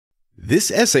This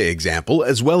essay example,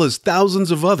 as well as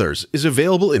thousands of others, is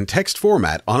available in text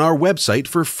format on our website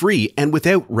for free and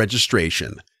without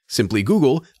registration. Simply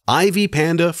Google Ivy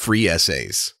Panda Free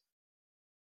Essays.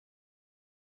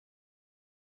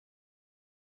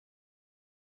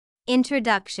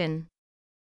 Introduction.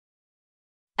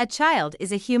 A child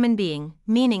is a human being,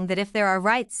 meaning that if there are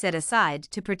rights set aside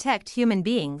to protect human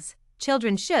beings,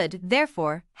 children should,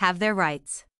 therefore, have their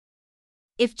rights.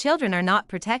 If children are not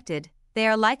protected, they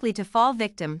are likely to fall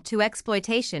victim to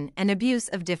exploitation and abuse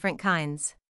of different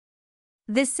kinds.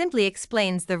 This simply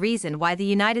explains the reason why the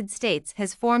United States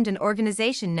has formed an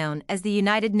organization known as the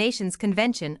United Nations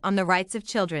Convention on the Rights of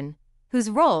Children, whose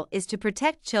role is to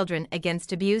protect children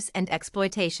against abuse and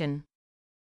exploitation.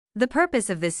 The purpose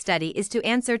of this study is to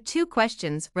answer two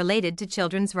questions related to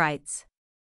children's rights.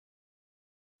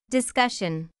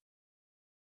 Discussion.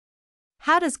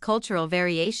 How does cultural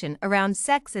variation around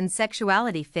sex and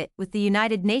sexuality fit with the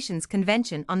United Nations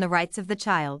Convention on the Rights of the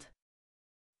Child?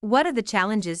 What are the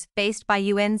challenges faced by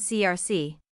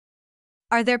UNCRC?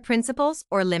 Are there principles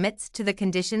or limits to the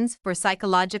conditions for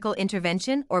psychological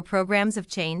intervention or programs of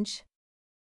change?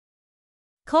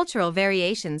 Cultural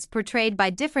variations portrayed by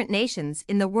different nations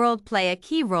in the world play a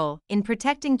key role in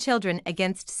protecting children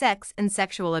against sex and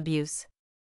sexual abuse.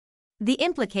 The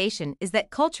implication is that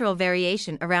cultural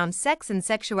variation around sex and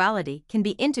sexuality can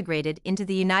be integrated into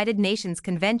the United Nations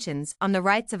Conventions on the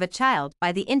Rights of a Child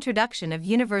by the introduction of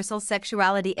universal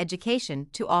sexuality education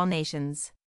to all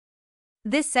nations.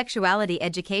 This sexuality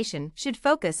education should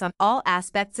focus on all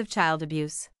aspects of child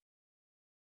abuse.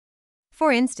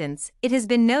 For instance, it has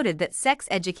been noted that sex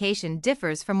education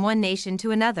differs from one nation to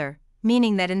another,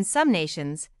 meaning that in some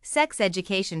nations, sex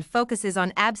education focuses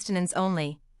on abstinence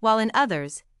only, while in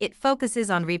others, it focuses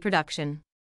on reproduction.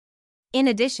 In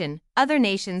addition, other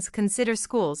nations consider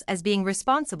schools as being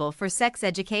responsible for sex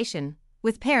education,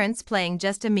 with parents playing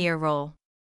just a mere role.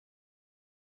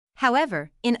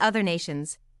 However, in other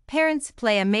nations, parents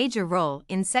play a major role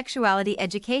in sexuality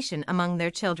education among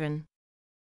their children.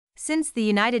 Since the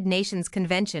United Nations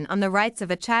Convention on the Rights of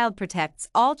a Child protects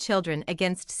all children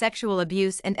against sexual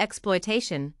abuse and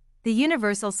exploitation, the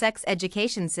universal sex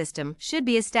education system should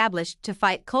be established to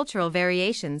fight cultural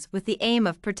variations with the aim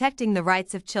of protecting the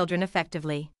rights of children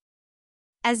effectively.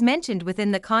 As mentioned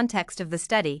within the context of the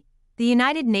study, the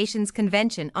United Nations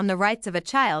Convention on the Rights of a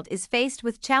Child is faced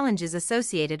with challenges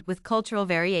associated with cultural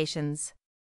variations.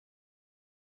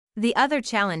 The other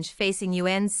challenge facing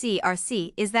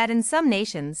UNCRC is that in some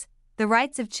nations, the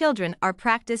rights of children are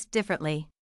practiced differently.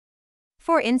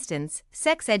 For instance,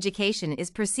 sex education is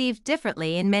perceived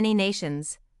differently in many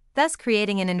nations, thus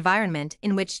creating an environment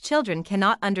in which children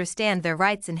cannot understand their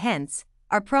rights and hence,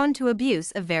 are prone to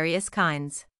abuse of various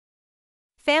kinds.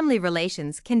 Family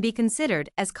relations can be considered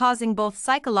as causing both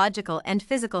psychological and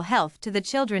physical health to the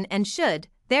children and should,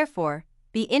 therefore,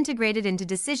 be integrated into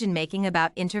decision-making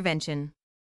about intervention.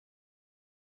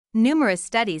 Numerous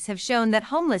studies have shown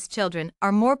that homeless children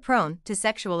are more prone to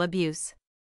sexual abuse.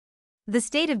 The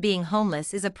state of being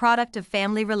homeless is a product of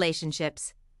family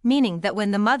relationships, meaning that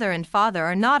when the mother and father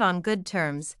are not on good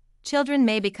terms, children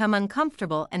may become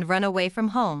uncomfortable and run away from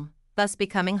home, thus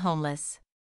becoming homeless.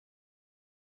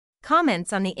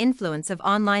 Comments on the influence of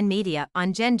online media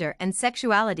on gender and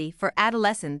sexuality for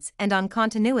adolescents and on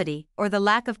continuity or the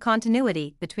lack of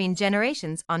continuity between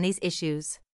generations on these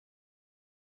issues.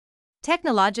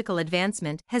 Technological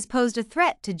advancement has posed a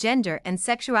threat to gender and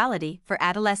sexuality for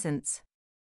adolescents.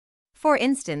 For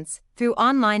instance, through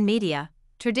online media,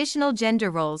 traditional gender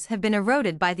roles have been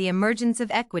eroded by the emergence of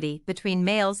equity between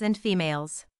males and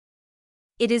females.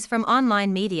 It is from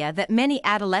online media that many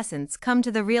adolescents come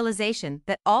to the realization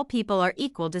that all people are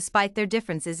equal despite their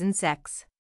differences in sex.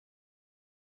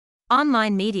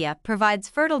 Online media provides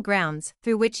fertile grounds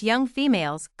through which young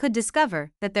females could discover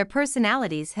that their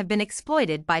personalities have been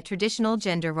exploited by traditional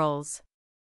gender roles.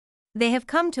 They have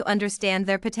come to understand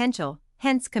their potential,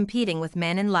 hence competing with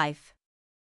men in life.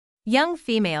 Young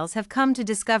females have come to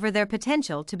discover their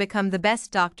potential to become the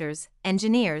best doctors,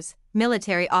 engineers,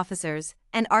 military officers,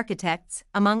 and architects,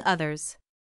 among others.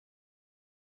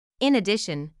 In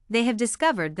addition, they have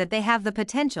discovered that they have the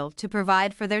potential to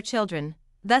provide for their children,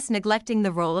 thus neglecting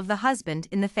the role of the husband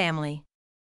in the family.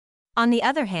 On the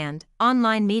other hand,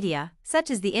 online media,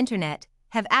 such as the internet,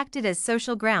 have acted as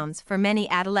social grounds for many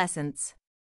adolescents.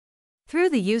 Through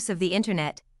the use of the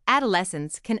internet,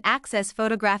 adolescents can access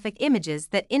photographic images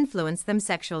that influence them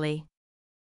sexually.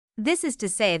 This is to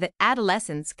say that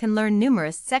adolescents can learn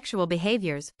numerous sexual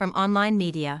behaviors from online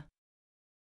media.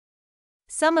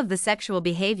 Some of the sexual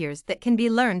behaviors that can be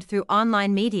learned through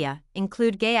online media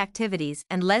include gay activities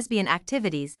and lesbian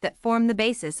activities that form the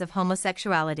basis of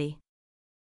homosexuality.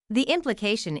 The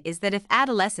implication is that if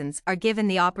adolescents are given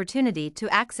the opportunity to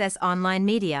access online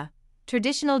media,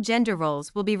 traditional gender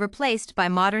roles will be replaced by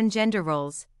modern gender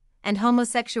roles, and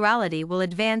homosexuality will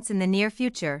advance in the near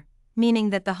future,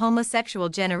 meaning that the homosexual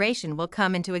generation will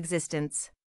come into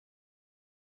existence.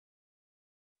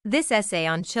 This essay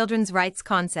on children's rights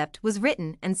concept was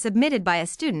written and submitted by a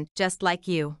student just like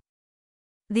you.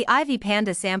 The Ivy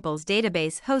Panda Samples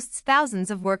database hosts thousands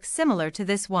of works similar to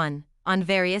this one, on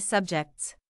various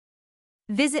subjects.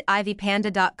 Visit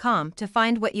ivypanda.com to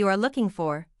find what you are looking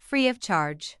for, free of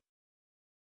charge.